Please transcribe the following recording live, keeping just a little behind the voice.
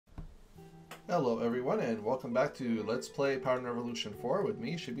Hello everyone and welcome back to Let's Play Power Revolution 4 with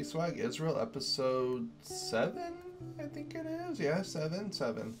me, Shibi Swag Israel, episode 7, I think it is. Yeah, 7.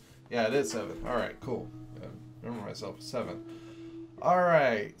 Yeah, it is 7. Alright, cool. Remember myself, 7.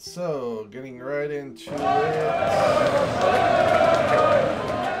 Alright, so getting right into it.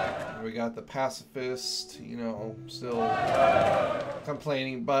 We got the pacifist, you know, still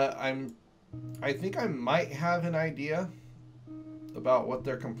complaining, but I think I might have an idea about what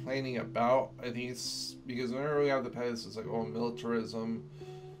they're complaining about. I think it's because whenever we have the past, it's like, oh, militarism.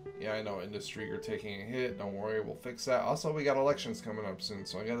 Yeah, I know, industry, you're taking a hit. Don't worry, we'll fix that. Also, we got elections coming up soon,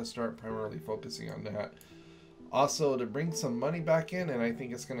 so I got to start primarily focusing on that. Also, to bring some money back in, and I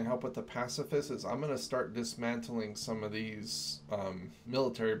think it's going to help with the pacifists, is I'm going to start dismantling some of these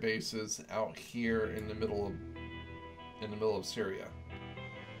military bases out here in the middle of Syria.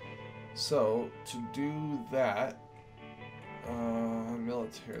 So to do that.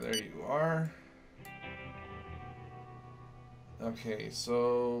 Military, there you are. Okay,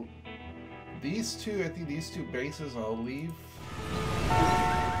 so these two, I think these two bases I'll leave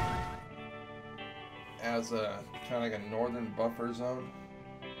as a kind of like a northern buffer zone.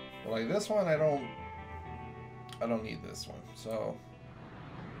 But like this one, I don't need this one. So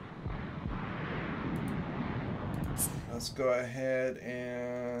let's go ahead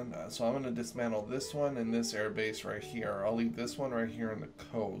and so I'm going to dismantle this one and this air base right here. I'll leave this one right here on the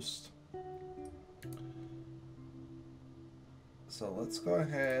coast. So let's go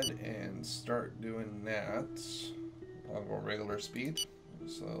ahead and start doing that. I'll go regular speed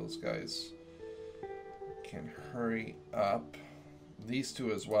so those guys can hurry up. These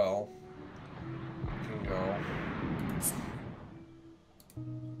two as well can go.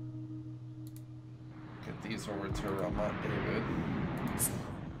 Get these over to Ramat David.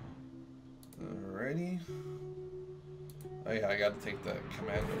 Alrighty. Oh yeah, I gotta take the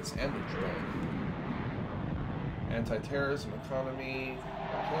commandos and the drone. Anti-terrorism economy.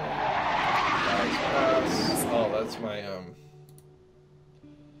 Okay. Pass. Oh, that's my okay,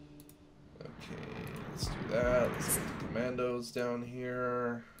 let's do that. Let's get the commandos down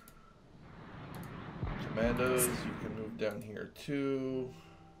here. Commandos, you can move down here too.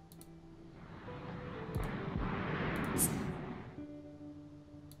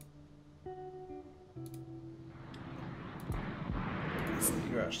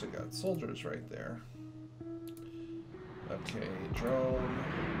 You actually got soldiers right there. Okay, drone.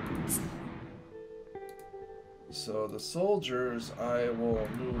 So the soldiers, I will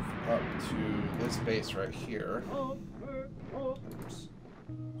move up to this base right here. Oops.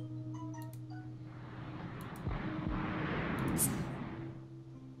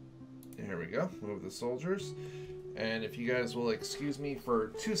 Here we go. Move the soldiers. And if you guys will excuse me for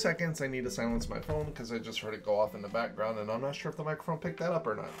 2 seconds, I need to silence my phone because I just heard it go off in the background and I'm not sure if the microphone picked that up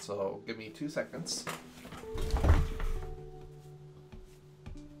or not. So give me 2 seconds.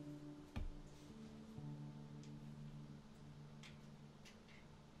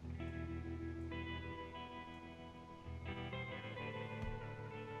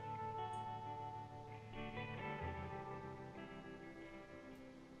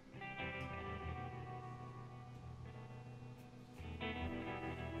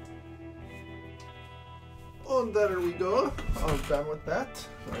 And there we go. I'm done with that.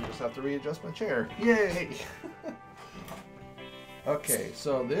 I just have to readjust my chair. Yay! Okay,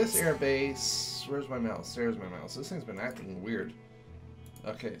 so this air base... Where's my mouse? There's my mouse. This thing's been acting weird.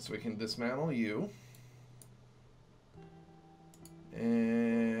 Okay, so we can dismantle you.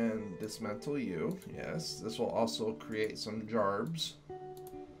 And dismantle you. Yes, this will also create some jarbs.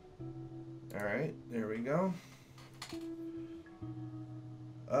 Alright, there we go.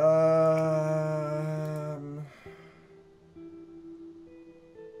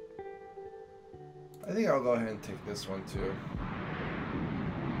 I think I'll go ahead and take this one too.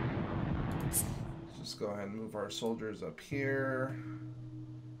 Just go ahead and move our soldiers up here.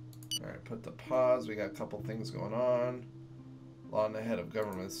 Alright, put the pause. We got a couple things going on. Law in the head of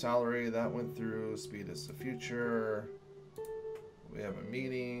government salary. That went through. Speed is the future. We have a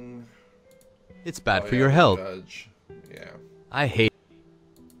meeting. It's bad for your health. Judge. Yeah. I hate.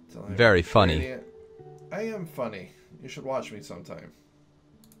 Very funny. Idiot. I am funny. You should watch me sometime.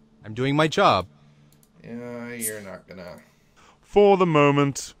 I'm doing my job. Yeah, you're not gonna. For the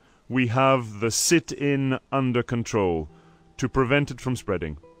moment, we have the sit-in under control to prevent it from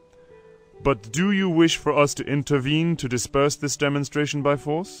spreading. But do you wish for us to intervene to disperse this demonstration by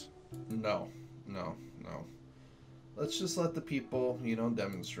force? No. Let's just let the people, you know,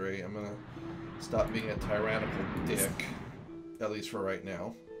 demonstrate. I'm gonna stop being a tyrannical dick, at least for right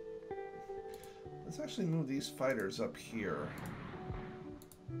now. Let's actually move these fighters up here.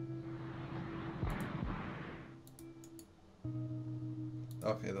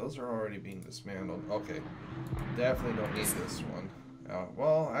 Okay, those are already being dismantled. Okay, definitely don't need this one.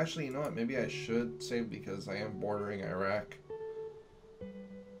 Well, actually, you know what? Maybe I should save because I am bordering Iraq.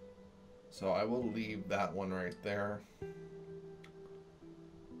 So I will leave that one right there.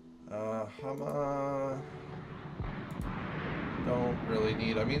 Hama... Don't really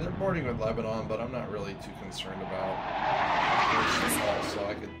need... I mean, they're bordering with Lebanon, but I'm not really too concerned about this at all, so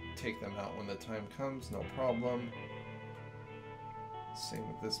I could take them out when the time comes, no problem. Same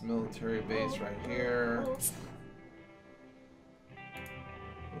with this military base right here.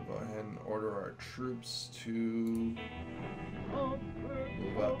 We'll go ahead and order our troops to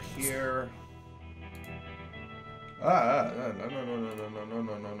move up here. No, I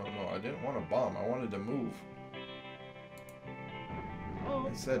didn't want to bomb. I wanted to move.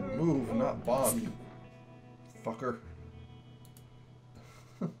 I said move, not bomb, you fucker.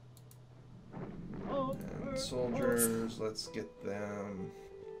 And soldiers, let's get them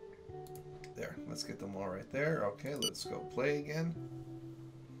there. Let's get them all right there. Okay, let's go play again.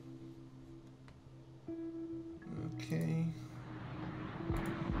 Okay.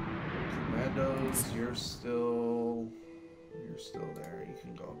 Commandos, you're still there. You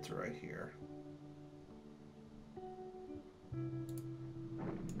can go up to right here.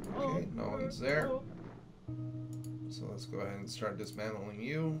 Okay, no one's there. So let's go ahead and start dismantling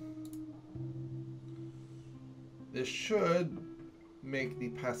you. This should make the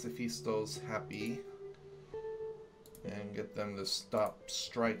pacifistos happy and get them to stop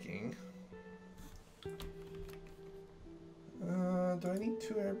striking. Do I need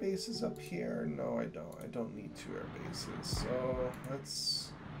 2 air bases up here? No, I don't. I don't need 2 air bases. So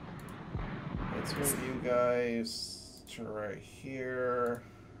let's move you guys to right here.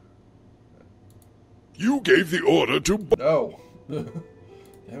 You gave the order to... No!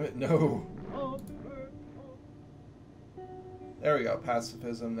 Damn it, no! There we go,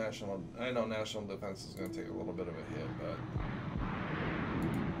 pacifism, national... I know national defense is going to take a little bit of a hit, but...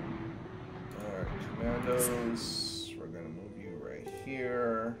 Alright, commandos, we're going to move you right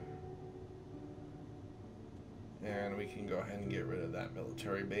here. And we can go ahead and get rid of that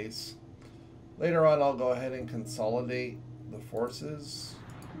military base. Later on, I'll go ahead and consolidate the forces.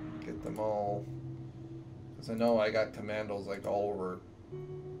 Get them all... Because I know I got commandos like all over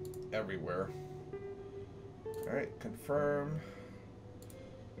everywhere. Alright, confirm.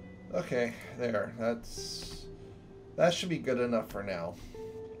 Okay, there. That should be good enough for now.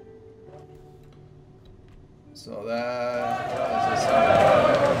 So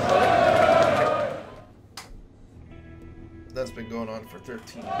that's been going on for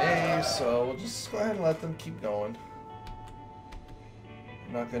 13 days, so we'll just go ahead and let them keep going.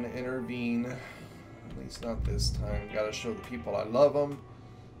 I'm not going to intervene, at least not this time. Got to show the people I love them,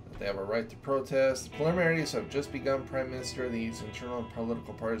 that they have a right to protest. The preliminaries have just begun. Prime Minister, these internal and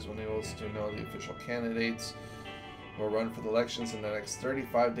political parties will enable us to know the official candidates will run for the elections in the next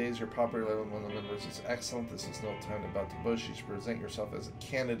 35 days. Your popular level among the members is excellent. This is no time to bout the bush. You should present yourself as a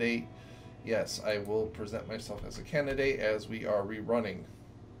candidate. Yes, I will present myself as a candidate as we are rerunning.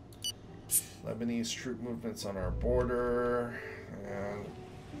 Lebanese troop movements on our border. And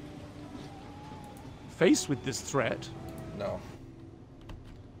faced with this threat? No.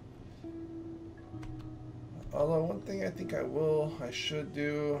 Although one thing I think I should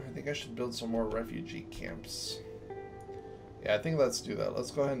build some more refugee camps. Yeah, I think let's do that.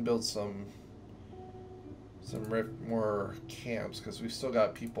 Let's go ahead and build some more camps, because we've still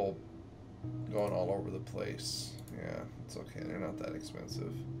got people going all over the place. Yeah, it's okay. They're not that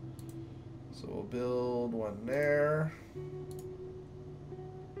expensive. So we'll build one there.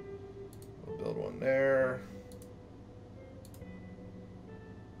 We'll build one there.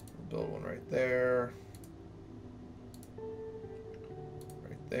 We'll build one right there.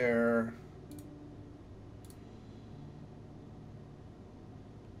 Right there.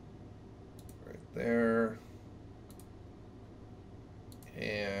 There,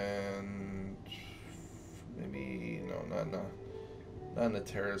 and maybe not in the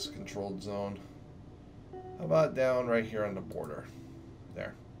terrorist controlled zone. How about down right here on the border?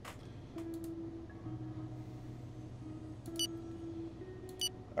 There.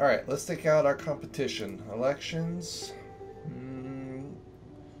 All right, let's take out our competition. Elections.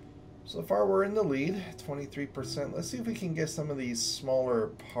 So far we're in the lead, 23%. Let's see if we can get some of these smaller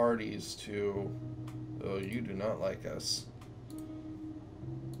parties to... Oh, you do not like us.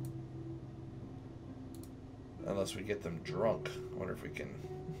 Unless we get them drunk. I wonder if we can...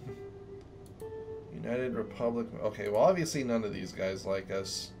 United Republic... Okay, well obviously none of these guys like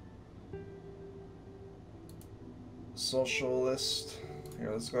us. Socialist. Here,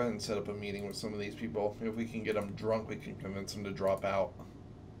 let's go ahead and set up a meeting with some of these people. If we can get them drunk, we can convince them to drop out.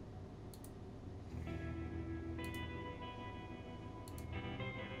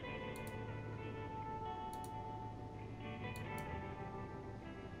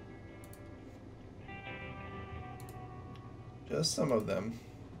 Just some of them.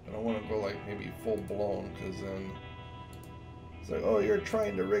 I don't want to go like maybe full blown, because then it's like, oh, you're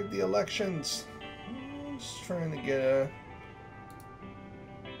trying to rig the elections. I'm just trying to get a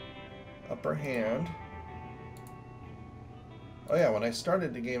upper hand. Oh yeah, when I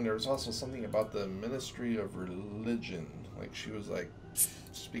started the game, there was also something about the Ministry of Religion. Like, she was like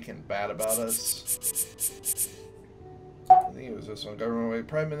speaking bad about us. I think it was this one. Government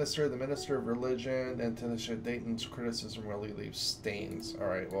Prime Minister, the Minister of Religion, and Tanisha Dayton's criticism really leaves stains.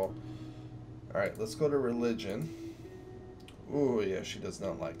 Alright, well. Alright, let's go to religion. Ooh, yeah, she does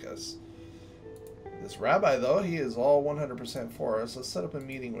not like us. This rabbi, though, he is all 100% for us. Let's set up a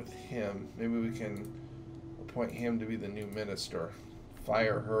meeting with him. Maybe we can appoint him to be the new minister.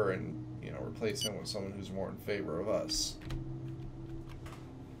 Fire her and, you know, replace him with someone who's more in favor of us.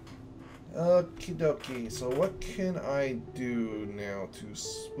 Okie dokie. So what can I do now to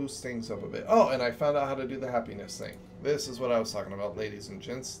boost things up a bit? Oh, and I found out how to do the happiness thing. This is what I was talking about, ladies and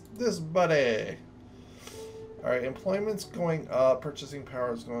gents. This buddy. Alright, employment's going up. Purchasing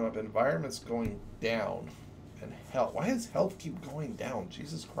power is going up. Environment's going down. And health. Why does health keep going down?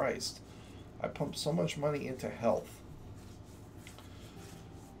 Jesus Christ. I pumped so much money into health.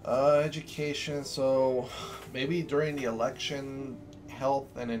 Education. So maybe during the election, health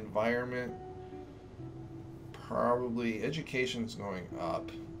and environment, probably education's going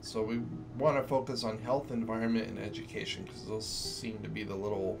up. So we want to focus on health, environment, and education, because those seem to be the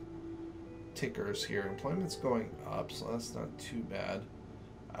little tickers here. Employment's going up, so that's not too bad.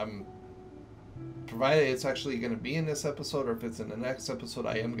 Provided it's actually going to be in this episode, or if it's in the next episode,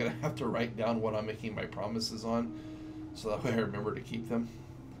 I am going to have to write down what I'm making my promises on, so that way I remember to keep them.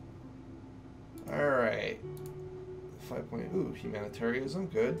 Alright. 5 point, ooh, humanitarianism,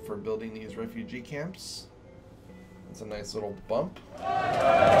 good for building these refugee camps. That's a nice little bump.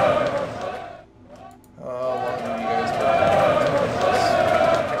 How long have you guys been?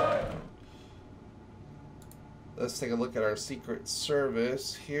 Let's take a look at our Secret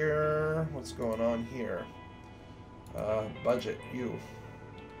Service here. What's going on here? Budget, you.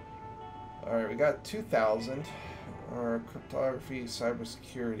 Alright, we got 2,000. Our cryptography,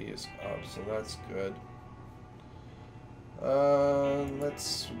 cybersecurity is up, so that's good. We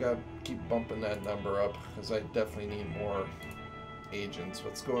gotta keep bumping that number up, because I definitely need more agents.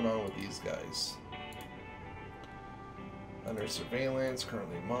 What's going on with these guys? Under surveillance,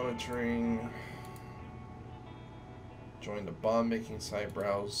 currently monitoring. Joined a bomb-making site,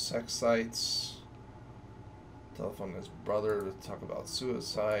 browse sex sites. Telephone his brother to talk about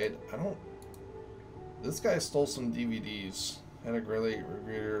suicide. This guy stole some DVDs. Had a great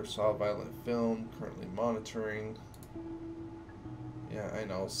reviewer, saw a violent film, currently monitoring. Yeah, I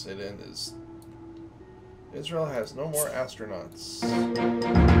know, sit-in is... Israel has no more astronauts. I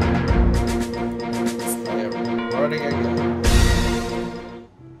am running again.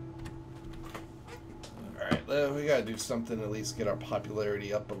 Alright, we gotta do something to at least get our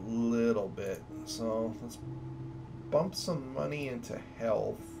popularity up a little bit. So, let's bump some money into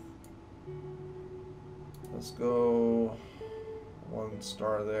health. Let's go 1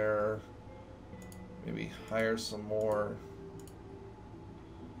 star there. Maybe hire some more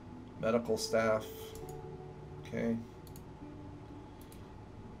medical staff. Okay.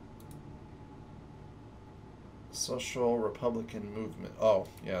 Social Republican Movement. Oh,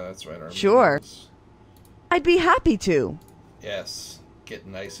 yeah, that's right. Our sure. meetings. I'd be happy to. Yes. Get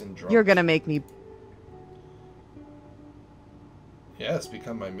nice and drunk. You're gonna make me... Yes,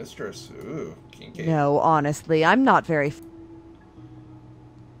 become my mistress. Ooh, kinky. No, honestly, I'm not very...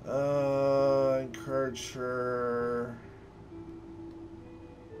 Encourage her...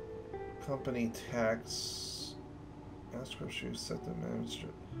 Company tax. Ask her if she set the minister.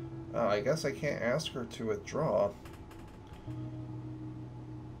 Oh, I guess I can't ask her to withdraw.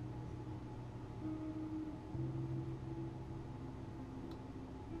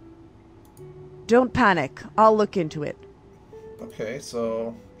 Don't panic. I'll look into it. Okay,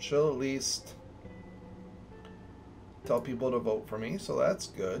 so she'll at least tell people to vote for me, so that's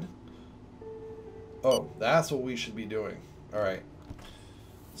good. Oh, that's what we should be doing. Alright.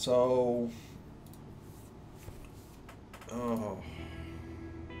 So,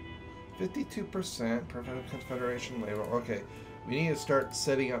 52% Confederation label. Okay, we need to start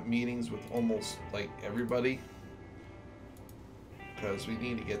setting up meetings with almost like everybody, because we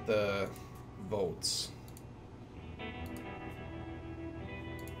need to get the votes.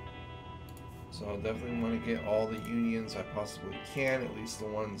 So I definitely want to get all the unions I possibly can, at least the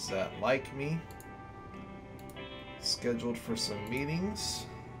ones that like me. Scheduled for some meetings.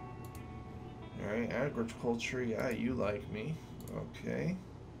 Alright, agriculture, yeah, you like me. Okay.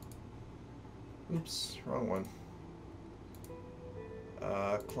 Oops, wrong one.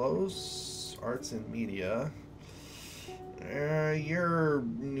 Close arts and media. You're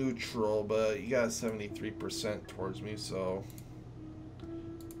neutral, but you got 73% towards me, so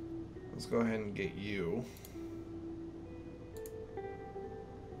let's go ahead and get you.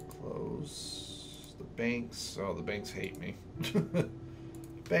 Close. The banks. Oh, the banks hate me.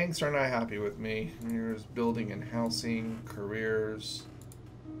 Banks are not happy with me. Here's building and housing, careers,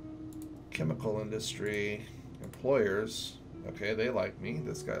 chemical industry, employers. Okay, they like me.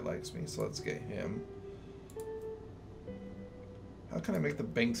 This guy likes me, so let's get him. How can I make the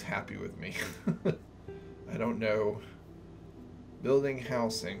banks happy with me? I don't know. Building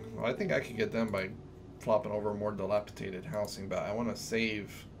housing. Well, I think I could get them by flopping over more dilapidated housing, but I want to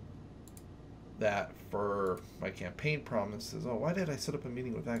save that for my campaign promises. Oh, why did I set up a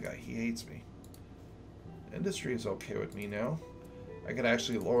meeting with that guy? He hates me. Industry is okay with me now. I could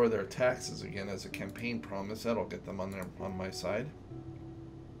actually lower their taxes again as a campaign promise. That'll get them on my side.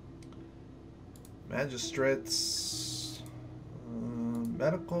 Magistrates,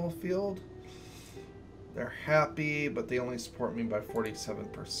 medical field. They're happy, but they only support me by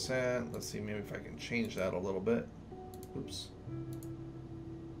 47%. Let's see, maybe if I can change that a little bit. Oops.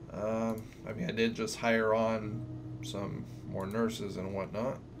 I mean, I did just hire on some more nurses and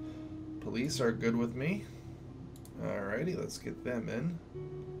whatnot. Police are good with me. Alrighty, let's get them in.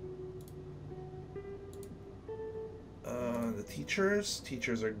 The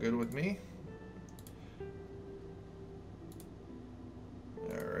teachers are good with me.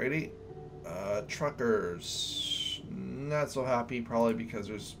 Alrighty. Truckers, not so happy, probably because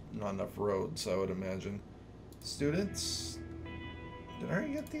there's not enough roads, I would imagine. Students, did I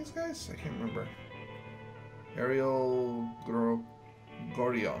already get these guys? I can't remember. Ariel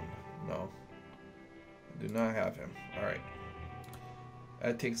Gorion, no. I do not have him. Alright.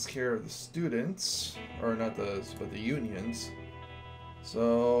 That takes care of the students, or not those, but the unions.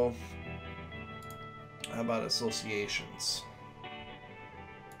 So, how about associations?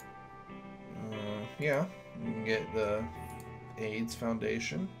 Yeah, you can get the AIDS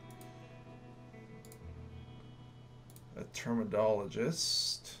Foundation. A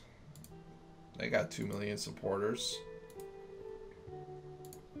terminologist. They got 2 million supporters.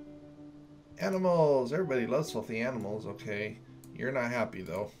 Animals. Everybody loves healthy animals. Okay. You're not happy,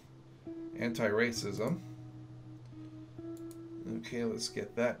 though. Anti-racism. Okay, let's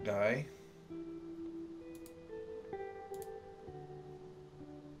get that guy.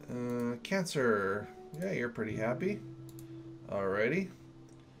 Cancer. Yeah, you're pretty happy. Alrighty.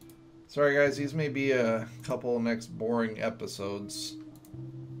 Sorry guys, these may be a couple next boring episodes.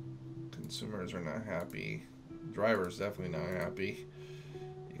 Consumers are not happy. Drivers definitely not happy.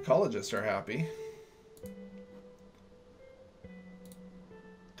 Ecologists are happy.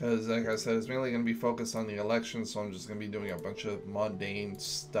 Because like I said, it's mainly going to be focused on the election, so I'm just going to be doing a bunch of mundane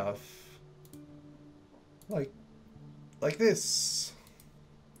stuff. Like this.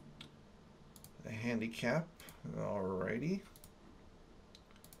 A handicap. Alrighty.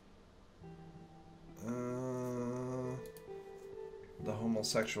 The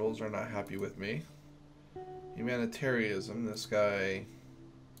homosexuals are not happy with me. Humanitarianism, this guy.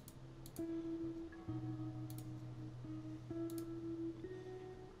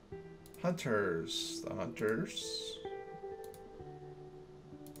 Hunters, the hunters.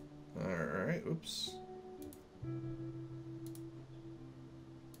 Alright, oops.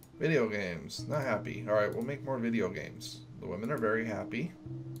 Video games, not happy. Alright, we'll make more video games. The women are very happy.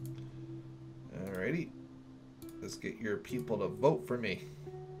 Alrighty. Let's get your people to vote for me.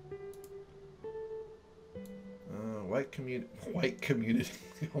 White community.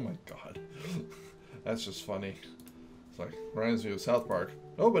 Oh my god. That's just funny. It's like, reminds me of South Park.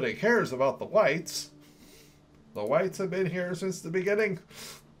 Nobody cares about the whites. The whites have been here since the beginning.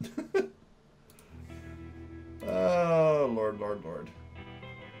 Oh, Lord, Lord, Lord.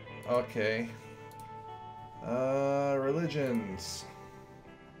 Okay. Religions.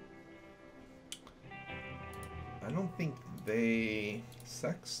 I don't think they...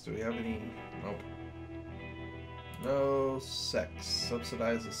 Sex? Do we have any? Nope. No sex.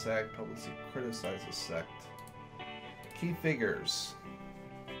 Subsidize the sect. Publicly criticize the sect. Key figures.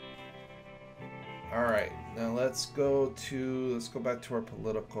 Alright, now let's go back to our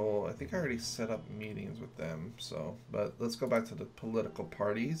political. I think I already set up meetings with them, so, but let's go back to the political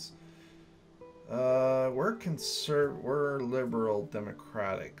parties. We're liberal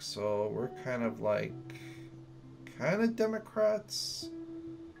democratic, so we're kind of Democrats.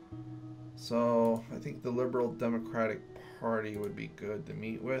 So I think the Liberal Democratic Party would be good to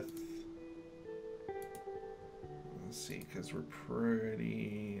meet with. Let's see, because we're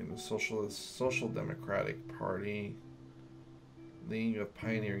pretty in the Social Democratic Party. League of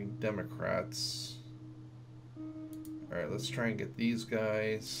Pioneering Democrats. Alright, let's try and get these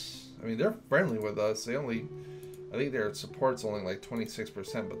guys. I mean, they're friendly with us. They only... I think their support's only like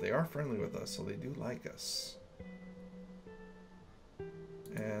 26%, but they are friendly with us, so they do like us.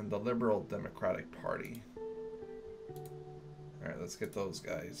 And the Liberal Democratic Party. Alright, let's get those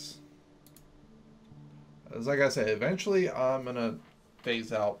guys. As like I said, eventually I'm going to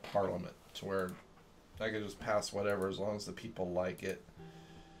phase out Parliament to where I can just pass whatever as long as the people like it.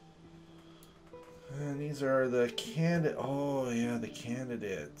 And these are the candidate. Oh, yeah, the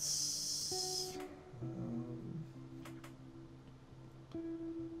candidates.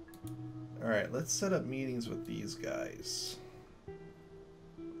 Alright, let's set up meetings with these guys.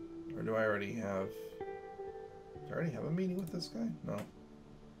 Or do I already have... Do I already have a meeting with this guy? No.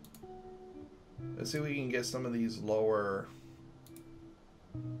 Let's see if we can get some of these lower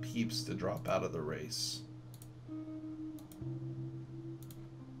peeps to drop out of the race.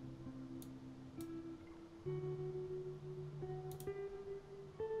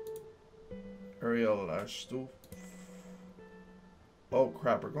 Ariel Ashtu. Oh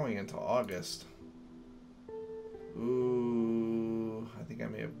crap, we're going into August. Ooh, I think I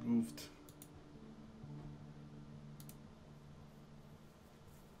may have goofed.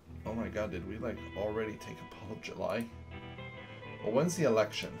 Oh my god, did we like already take up all of July? Well, when's the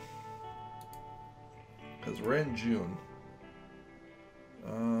election? Because we're in June.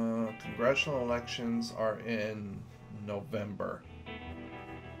 Congressional elections are in November.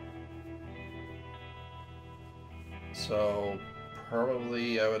 So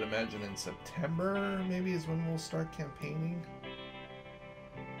probably I would imagine in September maybe is when we'll start campaigning.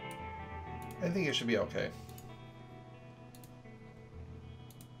 I think it should be okay.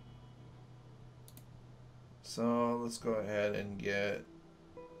 So let's go ahead and get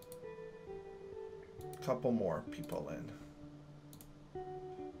a couple more people in.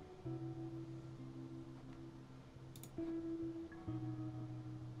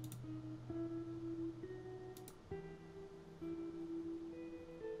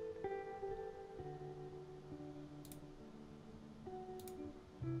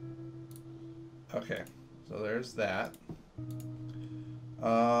 Okay, so there's that.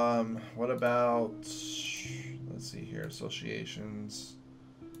 What about, let's see here, associations.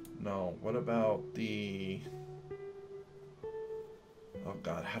 No, what about the, oh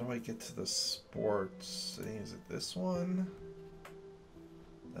god, how do I get to the sports? I think, is it this one?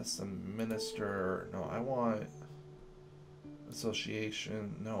 That's the minister. No, I want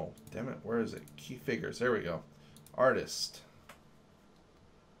association. No, damn it, where is it? Key figures, there we go. Artist.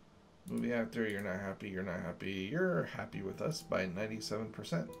 Movie actor, you're not happy, you're not happy. You're happy with us by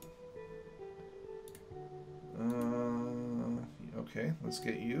 97%. Okay, let's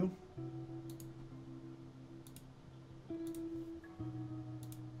get you.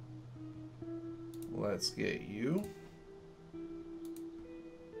 Let's get you.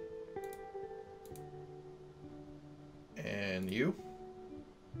 And you.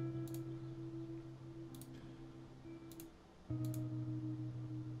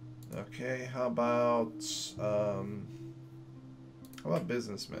 Okay, how about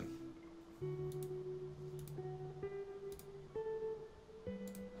businessmen?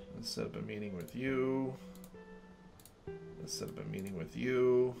 Let's set up a meeting with you. Let's set up a meeting with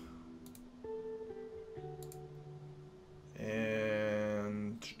you.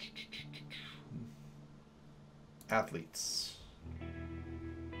 And athletes.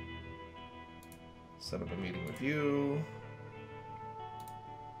 Set up a meeting with you.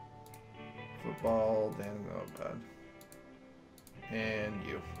 Football, Dan, oh god. And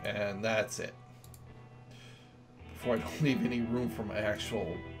you. And that's it. Before I don't leave any room for my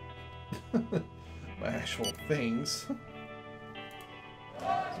actual my actual things.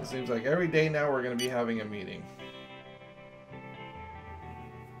 So it seems like every day now we're going to be having a meeting.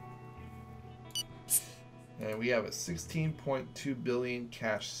 And we have a 16.2 billion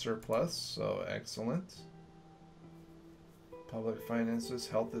cash surplus, so excellent. Public finances,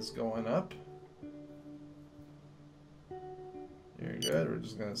 health is going up. Very good. We're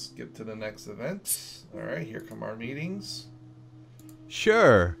just going to skip to the next event. Alright, here come our meetings.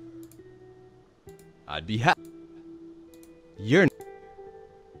 Sure. I'd be happy. You're...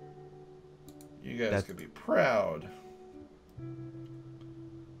 You guys could be proud.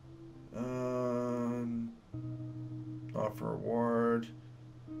 Offer reward.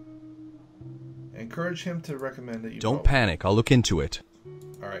 Encourage him to recommend that you Don't vote. panic. I'll look into it.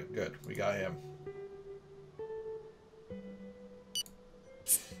 Alright, good. We got him.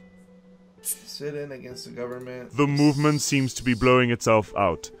 Sit in against the government. The movement seems to be blowing itself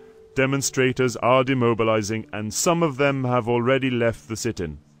out. Demonstrators are demobilizing, and some of them have already left the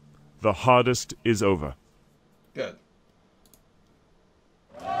sit-in. The hardest is over. Good.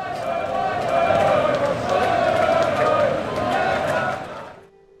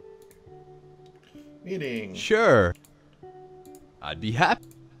 Meeting. Sure. I'd be happy.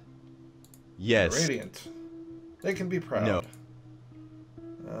 Yes. Radiant. They can be proud. No.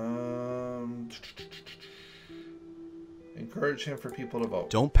 Encourage him for people to vote.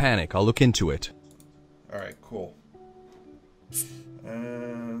 Don't panic. I'll look into it. Alright, cool.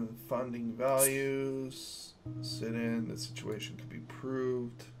 And funding values. Sit in. The situation could be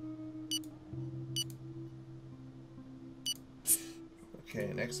proved.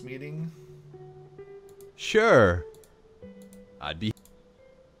 Okay, next meeting. Sure. I'd be...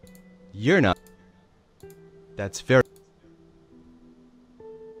 You're not... That's very...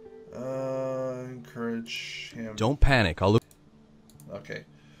 Encourage him. Don't panic. I'll look... Okay.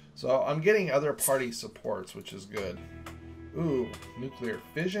 So I'm getting other party supports, which is good. Ooh, nuclear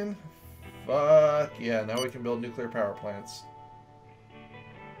fission? Fuck yeah, now we can build nuclear power plants.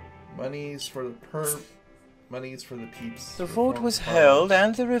 Monies for the perp. Monies for the peeps. The vote was held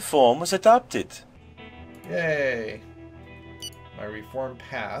and the reform was adopted. Yay! My reform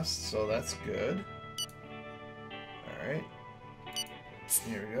passed, so that's good. Alright.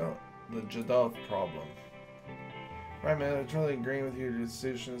 Here we go. The Jadov problem. Right, man, I'm totally agreeing with your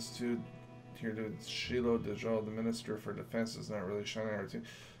decisions to here to Shiloh Dejol, the Minister for Defense, is not really shining our team.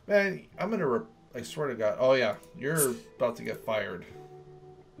 Man, I'm gonna I swear to God. Oh yeah, you're about to get fired.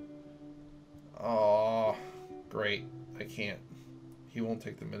 Oh, great. I can't. He won't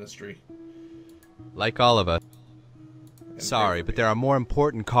take the ministry. Like all of us. Sorry, but there are more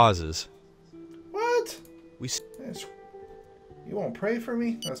important causes. What? We... You won't pray for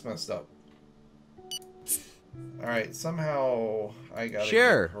me? That's messed up. Alright, somehow I gotta get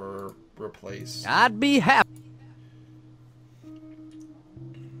her replaced. I'd be happy.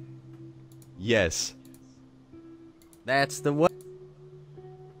 Yes. That's the way.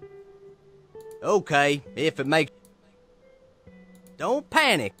 Okay, if it makes... Don't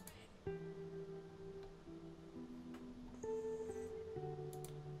panic.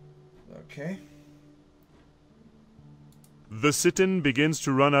 Okay. The sit-in begins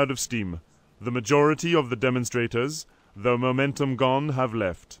to run out of steam. The majority of the demonstrators, though momentum gone, have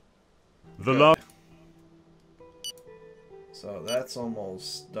left. The last... So that's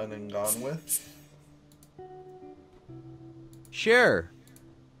almost done and gone with. Sure.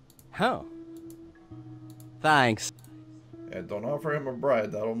 Huh. Thanks. Yeah, don't offer him a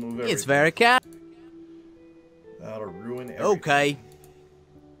bride. That'll move everything. It's very kind. That'll ruin everything. Okay.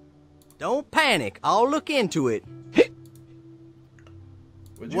 Don't panic. I'll look into it.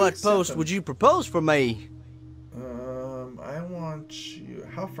 What post would you propose for me? I want you...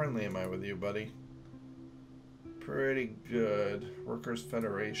 How friendly am I with you, buddy? Pretty good. Workers'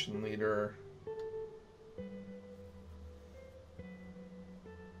 Federation leader.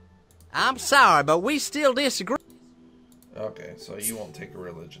 I'm sorry, but we still disagree. Okay, so you won't take a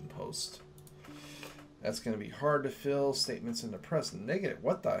religion post. That's going to be hard to fill. Statements in the press. Negative.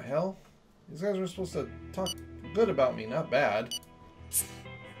 What the hell? These guys were supposed to talk good about me, not bad.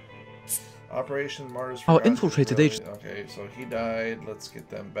 Operation Martyrs for God infiltrated agent. Okay, so he died. Let's get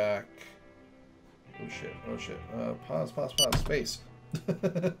them back. Oh shit, oh shit. Pause, space.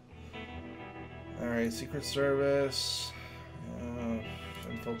 Alright, Secret Service.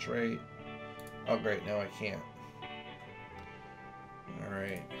 Infiltrate. Oh great, now I can't.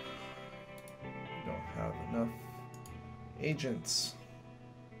 Alright. We don't have enough agents.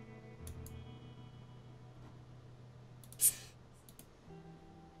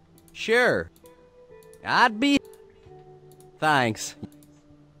 Sure. I'd be... Thanks.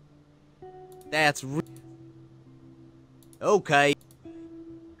 That's... Okay.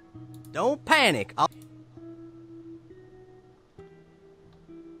 Don't panic.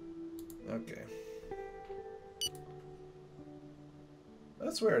 Okay.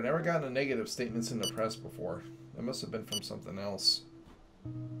 That's weird. I've never gotten a negative statements in the press before. That must have been from something else.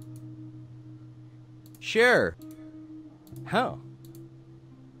 Sure. Huh.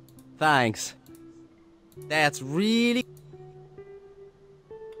 Thanks. That's really...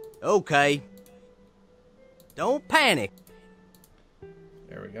 Okay. Don't panic.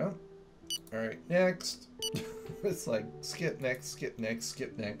 There we go. Alright, next. It's like, skip next, skip next,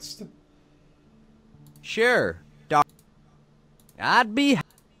 skip next. Sure. I'd be...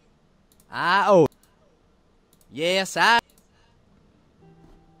 Oh. Yes,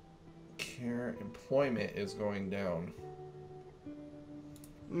 Care employment is going down.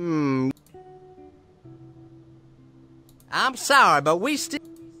 I'm sorry, but we still...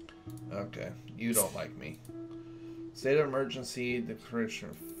 Okay, you don't like me. State of emergency, declaration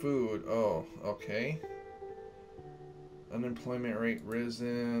of food. Oh, okay. Unemployment rate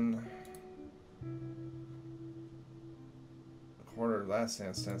risen. The quarter last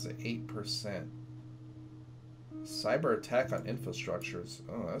stands at 8%. Cyber attack on infrastructures.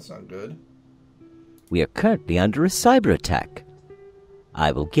 Oh, that's not good. We are currently under a cyber attack.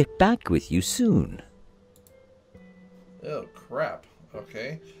 I will get back with you soon. Oh, crap.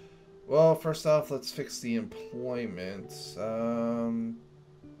 Okay. Well, first off, let's fix the employment.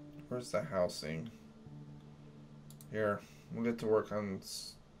 Where's the housing? Here, we'll get to work on...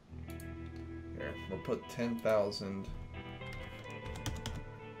 Here, we'll put 10,000.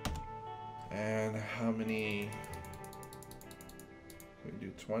 And how many... Can we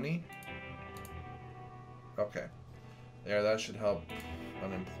do 20? Okay. There, that should help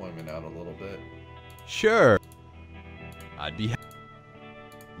unemployment out a little bit. Sure. I'd be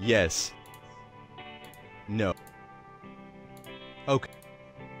Yes. No. Okay.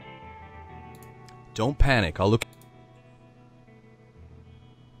 Don't panic. I'll look.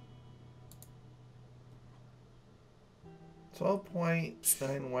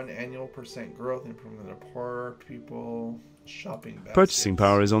 12.91 annual % growth, improvement of poor people, shopping baskets. Purchasing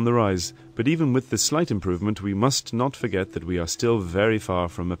power is on the rise, but even with this slight improvement, we must not forget that we are still very far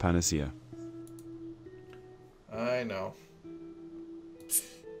from a panacea. I know.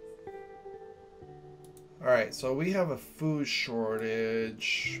 Alright, so we have a food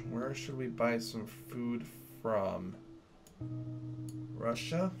shortage. Where should we buy some food from?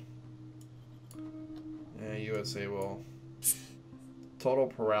 Russia? Yeah, USA will. Total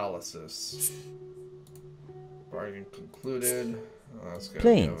paralysis. Bargain concluded. Oh, that's good.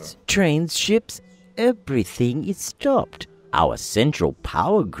 Planes, trains, ships, everything is stopped. Our central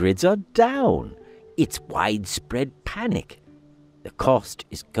power grids are down. It's widespread panic. The cost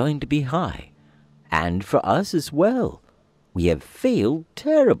is going to be high. And for us as well. We have failed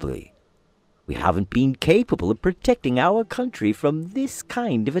terribly. We haven't been capable of protecting our country from this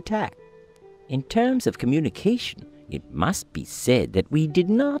kind of attack. In terms of communication, it must be said that we did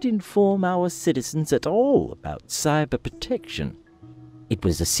not inform our citizens at all about cyber protection. It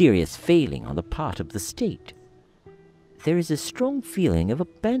was a serious failing on the part of the state. There is a strong feeling of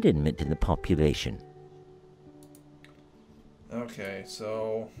abandonment in the population. Okay,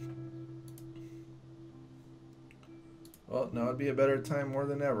 so... Well, now would be a better time more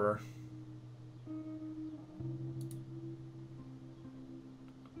than ever.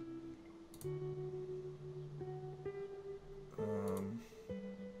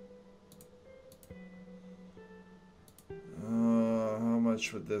 How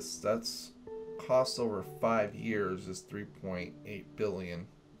much would this? That's cost over 5 years is 3.8 billion.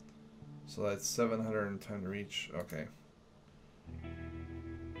 So that's 710 reach. Okay.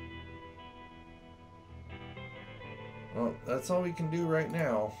 Well, that's all we can do right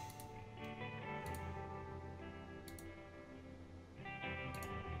now.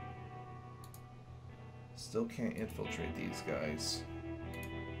 Still can't infiltrate these guys.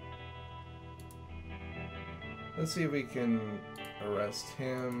 Let's see if we can arrest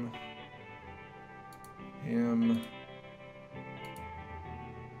him, and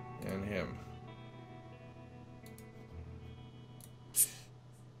him.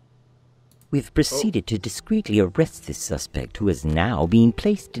 We've proceeded to discreetly arrest this suspect who is now being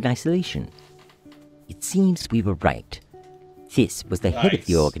placed in isolation. It seems we were right. This was the head of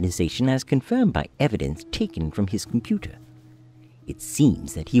the organization as confirmed by evidence taken from his computer. It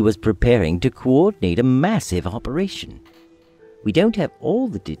seems that he was preparing to coordinate a massive operation. We don't have all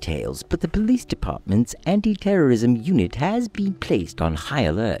the details, but the police department's anti-terrorism unit has been placed on high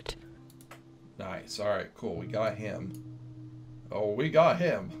alert. Nice. Alright, cool. We got him. Oh, we got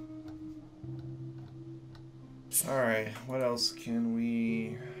him. Alright, what else can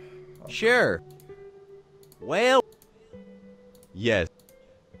we... Sure. Well... Yes.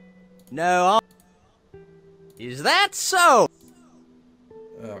 No, Is that so?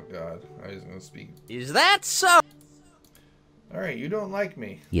 Oh god, I was gonna speak. Is that so? Alright, you don't like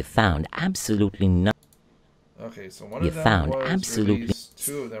me. You found absolutely nothing. Okay, so one of them was released,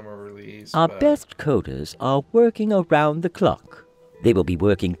 2 of them were released. Our best coders are working around the clock. They will be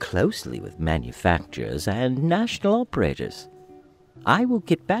working closely with manufacturers and national operators. I will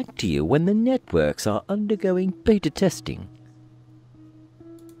get back to you when the networks are undergoing beta testing.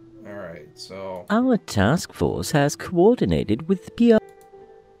 Alright, so... Our task force has coordinated with PR...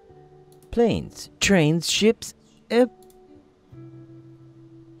 Planes, trains, ships,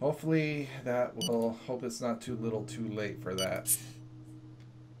 Hopefully that will... Hope it's not too little too late for that.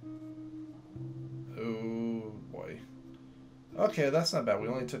 Oh boy. Okay, that's not bad. We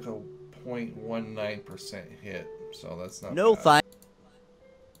only took 0.19% hit, so that's not No bad. thank.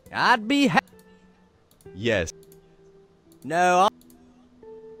 I'd be Yes. No.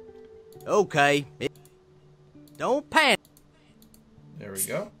 Okay. Don't panic. There we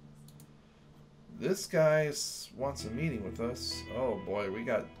go. This guy wants a meeting with us. Oh boy, we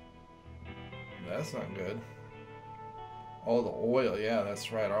got... That's not good. Oh, the oil. Yeah,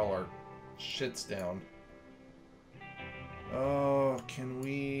 that's right. All our shit's down. Oh, can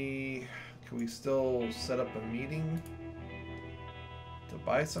we still set up a meeting to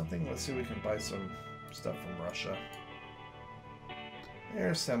buy something? Let's see if we can buy some stuff from Russia.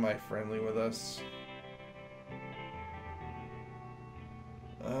 They're semi-friendly with us.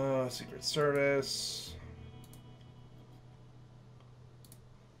 Secret Service.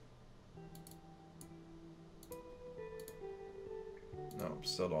 No,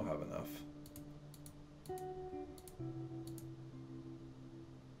 still don't have enough.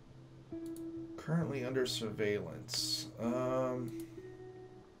 Currently under surveillance. I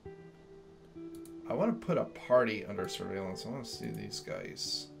want to put a party under surveillance. I want to see these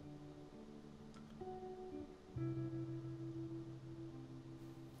guys.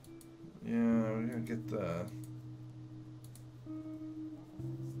 Yeah, we're gonna get the...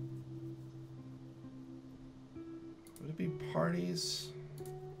 Would it be parties?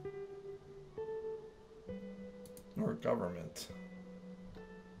 Or government?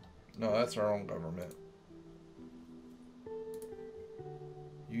 No, that's our own government.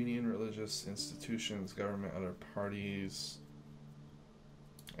 Union, religious institutions, government, other parties.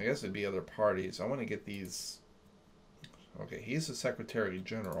 I guess it'd be other parties. I want to get these... Okay, he's the Secretary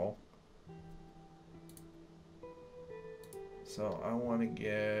General. So I want to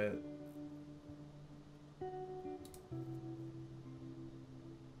get...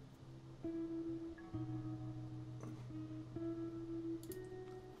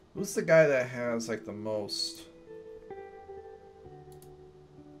 Who's the guy that has like the most...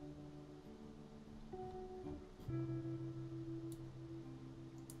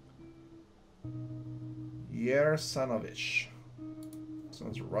 Yersanovich.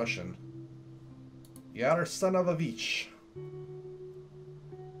 Sounds Russian. Yersanovich.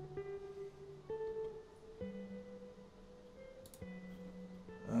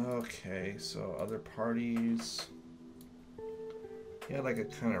 Okay, so other parties. He had like a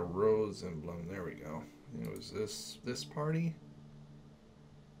kind of rose emblem. There we go. It was this party.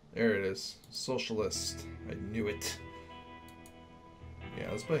 There it is. Socialist. I knew it.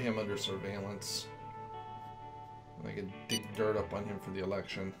 Yeah, let's put him under surveillance. I can dig dirt up on him for the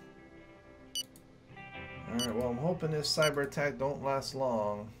election. Alright, well I'm hoping this cyber attack don't last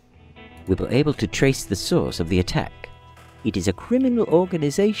long. We were able to trace the source of the attack. It is a criminal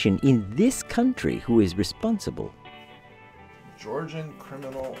organization in this country who is responsible. Georgian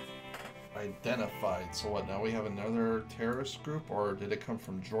criminal identified. So what, now we have another terrorist group, or did it come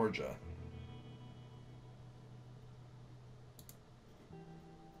from Georgia?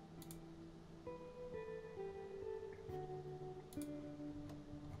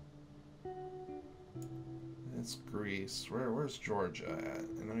 It's Greece. Where's Georgia at?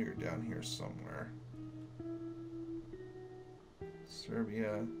 I know you're down here somewhere.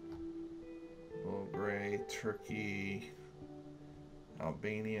 Serbia, Belgrade, Turkey,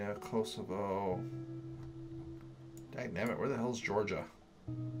 Albania, Kosovo. Dangnammit, where the hell's Georgia?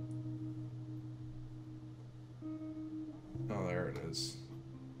 Oh, there it is.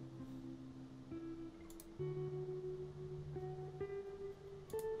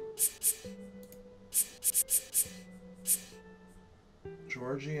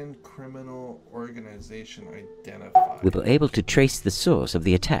 Georgian criminal organization identified. We were able to trace the source of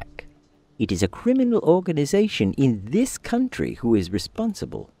the attack. It is a criminal organization in this country who is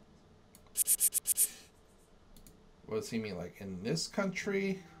responsible. What does he mean? Like in this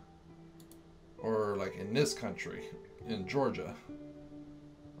country? Or like in this country? In Georgia?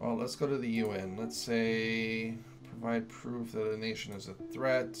 Well, let's go to the UN. Let's say provide proof that a nation is a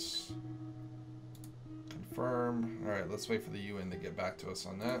threat. Confirm. Alright, let's wait for the UN to get back to us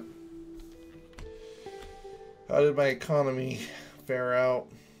on that. How did my economy fare out?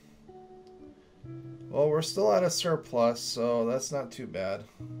 Well, we're still at a surplus, so that's not too bad.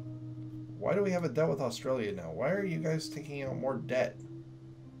 Why do we have a debt with Australia now? Why are you guys taking out more debt?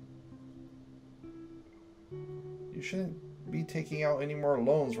 You shouldn't be taking out any more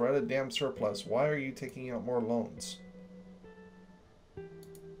loans. We're at a damn surplus. Why are you taking out more loans?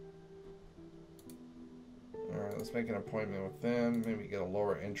 Alright, let's make an appointment with them. Maybe get a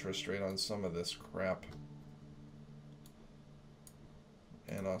lower interest rate on some of this crap.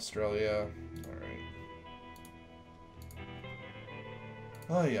 And Australia. Alright.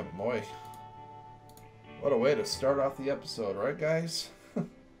 Oh yeah, boy. What a way to start off the episode, right guys?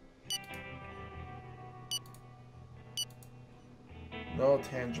 No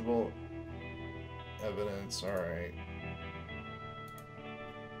tangible evidence, alright.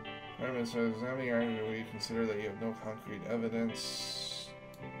 Prime Minister, examining your argument, will you consider that you have no concrete evidence?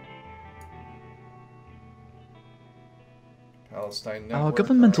 Palestine network. Our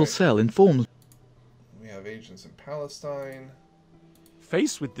governmental alright. cell informs. We have agents in Palestine.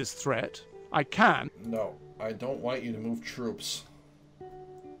 Faced with this threat, I can. No, I don't want you to move troops.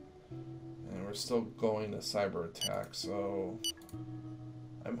 And we're still going to cyber attack, so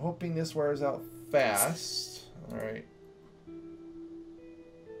I'm hoping this wears out fast. Alright.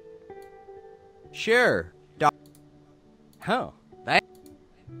 Sure. Oh,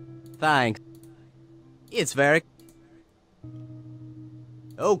 thanks. It's very...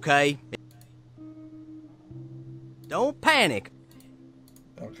 Okay. Don't panic.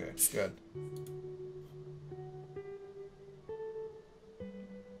 Okay, good.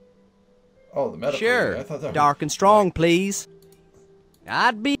 Oh, the medical. Sure. I thought that Dark was... and strong, please.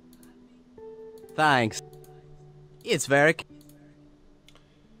 I'd be... Thanks. It's very...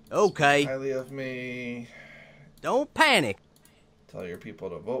 Okay. Highly of me. Don't panic. Tell your people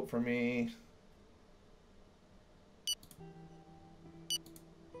to vote for me.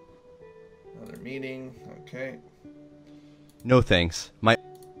 Another meeting. Okay. No thanks.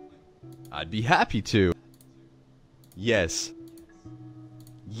 I'd be happy to. Yes.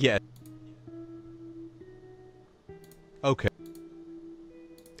 Yes. Okay.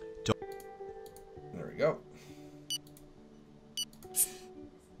 There we go.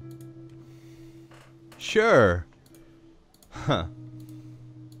 Sure. Huh.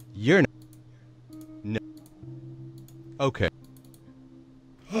 You're not... No. Okay.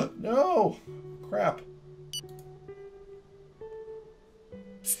 No! Crap.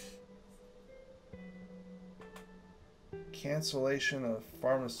 Cancellation of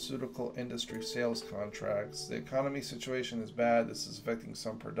pharmaceutical industry sales contracts. The economy situation is bad. This is affecting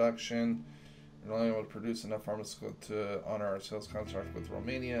some production. We're only able to produce enough pharmaceutical to honor our sales contract with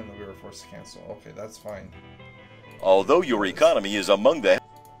Romania, and we were forced to cancel. Okay, that's fine. Although your economy is among the...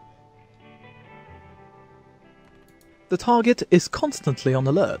 The target is constantly on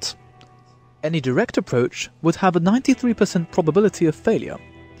alert. Any direct approach would have a 93% probability of failure.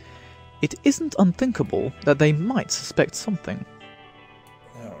 It isn't unthinkable that they might suspect something.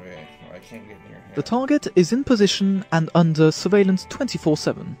 Okay, I can't get near here. The target is in position and under surveillance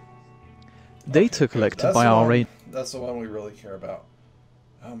 24/7. Data collected by our aid. That's the one we really care about.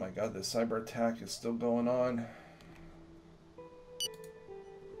 Oh my god, this cyber attack is still going on.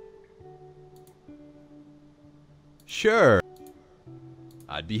 Sure.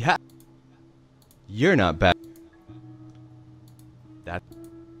 I'd be happy. You're not bad. That...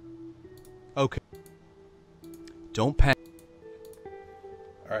 Okay. Don't panic.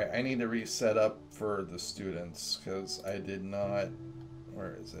 Alright, I need to reset up for the students, because I did not...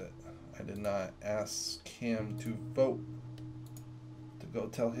 Where is it? I did not ask him to vote. To go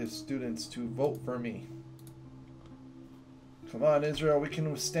tell his students to vote for me. Come on, Israel, we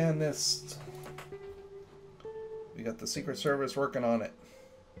can withstand this. We got the Secret Service working on it.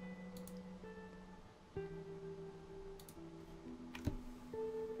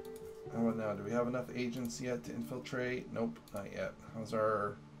 How about now? Do we have enough agents yet to infiltrate? Nope, not yet. How's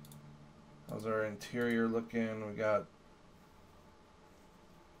our interior looking? We got...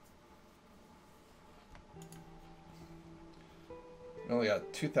 We only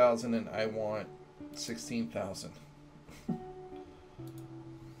got 2,000 and I want 16,000.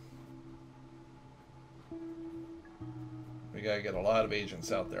 We gotta get a lot of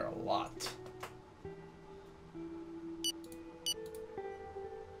agents out there, a lot.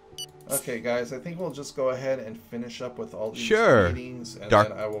 Okay, guys, I think we'll just go ahead and finish up with all these meetings, and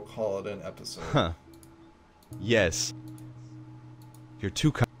then I will call it an episode. Huh. Yes. You're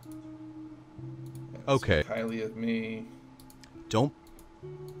too kind. Okay. Highly of me. Don't...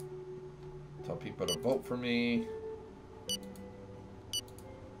 Tell people to vote for me.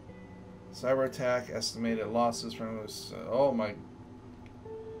 Cyber attack, estimated losses from this. Oh my.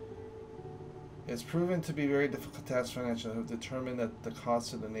 It's proven to be very difficult to ask financial. Have determined that the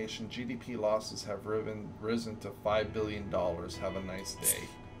cost of the nation GDP losses have risen to $5 billion. Have a nice day.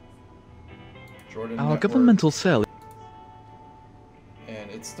 Jordan Our Network, governmental cell. and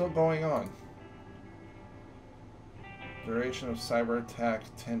it's still going on. Duration of cyber attack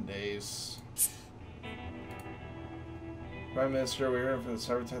 10 days. Prime Minister, we heard from the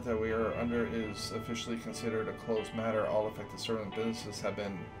cyber attack that we are under is officially considered a closed matter. All affected servant businesses have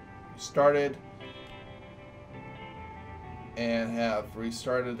been restarted. and have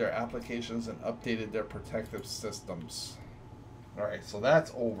restarted their applications and updated their protective systems. Alright, so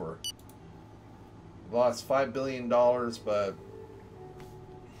that's over. Lost $5 billion, but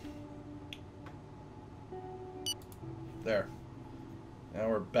there. Now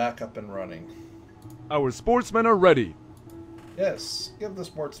we're back up and running. Our sportsmen are ready. Yes, give the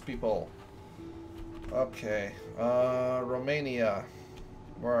sports people. Okay, Romania.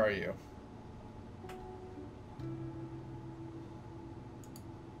 Where are you?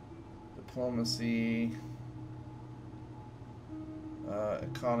 Diplomacy.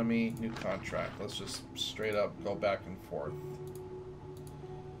 Economy, new contract. Let's just straight up go back and forth.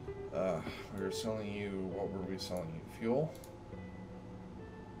 We were selling you, what were we selling you? Fuel?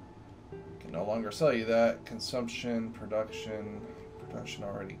 Can no longer sell you that. Consumption, production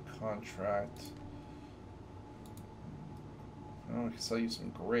already contract. Oh, we can sell you some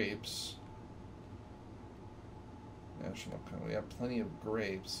grapes. National, we have plenty of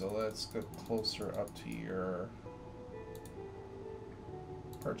grapes, so let's go closer up to your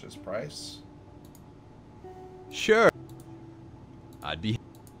purchase price. Sure. I'd be...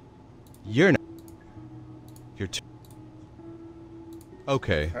 You're not... You're too...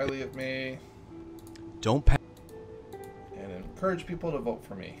 Okay. Highly of me. Don't pa... And encourage people to vote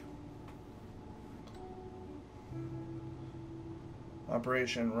for me.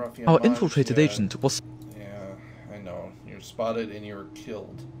 Operation Ruffian Our Launch, infiltrated yeah. agent was... Yeah, I know. You're spotted and you're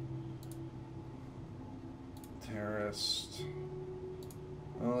killed. Terrorist.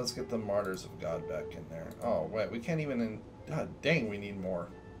 Well, let's get the Martyrs of God back in there. Oh, wait, we can't even... God dang, we need more.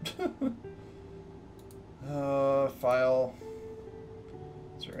 File.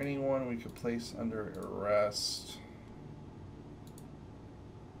 Is there anyone we could place under arrest?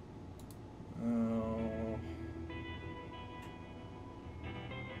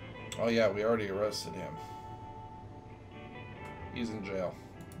 Oh yeah, we already arrested him. He's in jail.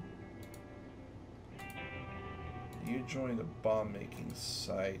 You joined a bomb-making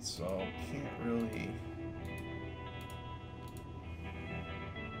site, so can't really...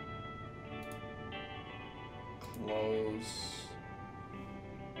 Close.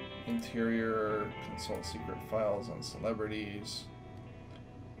 Interior, consult secret files on celebrities.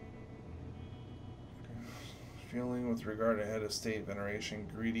 Feeling with regard to head of state, veneration,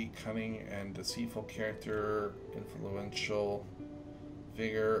 greedy, cunning, and deceitful character, influential,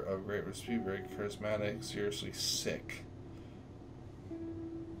 vigor of great repute, very charismatic, seriously sick.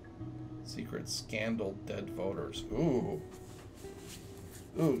 Secret scandal, dead voters. Ooh.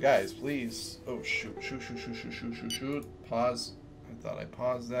 Ooh, guys, please. Oh, shoot. Pause. I thought I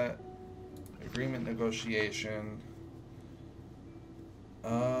paused that. Agreement negotiation.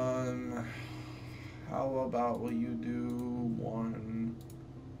 How about will you do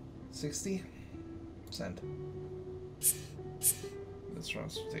 160? Send. This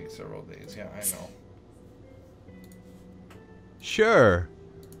runs to take several days. Yeah, I know. Sure.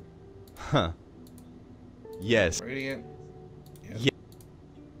 Huh. Yes. Radiant. Yes. Yeah.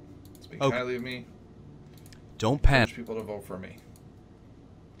 Speak Okay. highly of me. Don't Encourage panic. people to vote for me.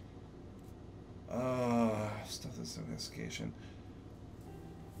 Stuff this investigation.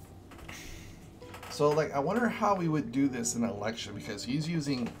 So, like, I wonder how we would do this in an election, because he's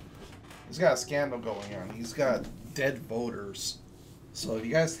got a scandal going on. He's got dead voters. So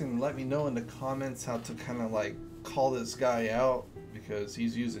you guys can let me know in the comments how to kind of, like, call this guy out, because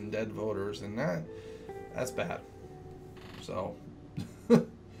he's using dead voters, and that's bad. So,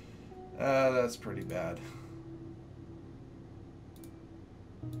 that's pretty bad.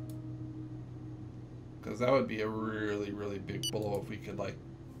 Because that would be a really, really big blow if we could, like,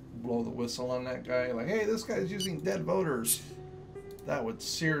 blow the whistle on that guy. Like, hey, this guy's using dead voters. That would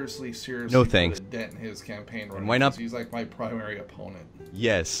seriously No thanks. put a dent in his campaign running. And why not? He's like my primary opponent.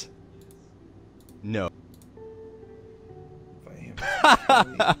 Yes. No. If I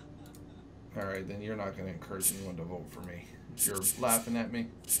am Alright, then you're not going to encourage anyone to vote for me. You're laughing at me.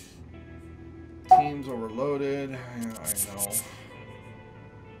 Teams overloaded. Yeah, I know.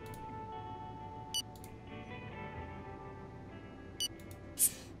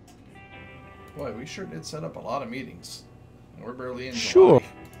 Boy, we sure did set up a lot of meetings. And we're barely in Sure.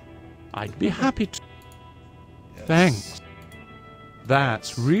 July. I'd be happy to. Yes. Thanks.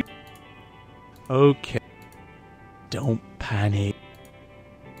 That's real. Okay. Don't panic.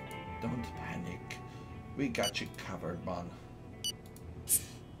 Don't panic. We got you covered, man.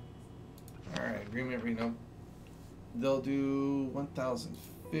 Alright, agreement reno. They'll do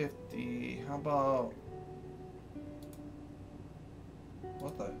 1,050. How about...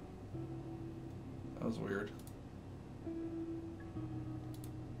 What the... That was weird.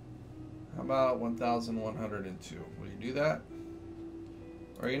 How about 1,102? Will you do that?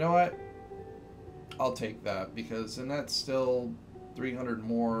 Or you know what? I'll take that, because then that's still 300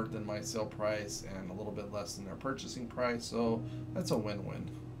 more than my sale price and a little bit less than their purchasing price, so that's a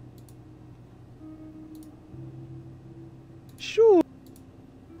win-win. Sure.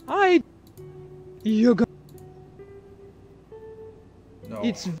 You're go- No,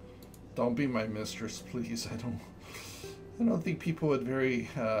 It's don't be my mistress, please. I don't think people would very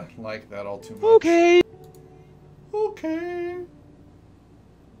like that all too much. okay. Okay.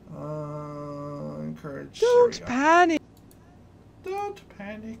 Encourage. Don't panic. Don't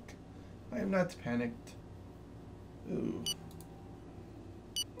panic. I am not panicked. Ooh.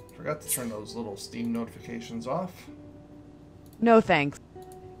 Forgot to turn those little Steam notifications off. No thanks.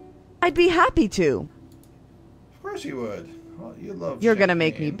 I'd be happy to. Of course you would. Well, you love You're gonna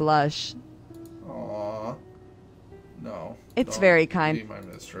make me champagne. blush. Aw. No. It's don't very kind. Be my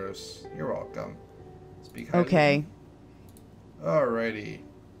mistress. You're welcome. Speak highly of Okay. me. Alrighty.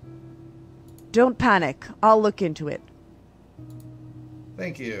 Don't panic. I'll look into it.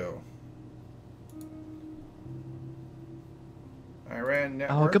 Thank you. Iran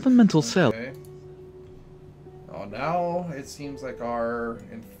network. Our governmental cell. Okay. Oh, now it seems like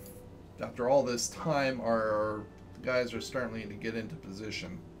after all this time, our guys are starting to get into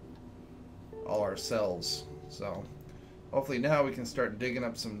position. All our cells. So, hopefully now we can start digging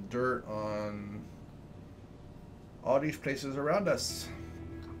up some dirt on all these places around us.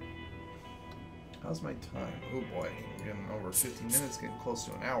 How's my time? Oh boy, we're getting over 15 minutes, getting close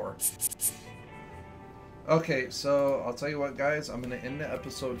to an hour. Okay, so I'll tell you what, guys, I'm going to end the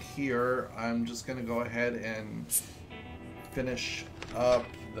episode here. I'm just going to go ahead and finish up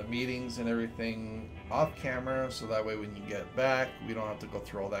the meetings and everything off camera, so that way when you get back, we don't have to go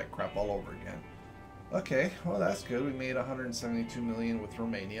through all that crap all over again. Okay, well, that's good. We made 172 million with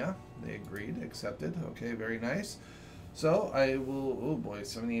Romania. They agreed, accepted. Okay, very nice. So I will, oh boy,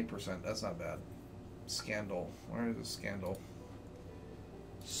 78%. That's not bad. Scandal. Where is the scandal?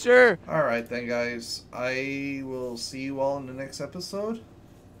 Sir! Alright then, guys. I will see you all in the next episode.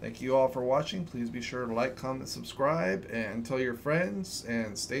 Thank you all for watching. Please be sure to like, comment, subscribe, and tell your friends.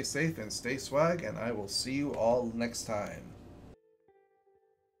 And stay safe and stay swag. And I will see you all next time.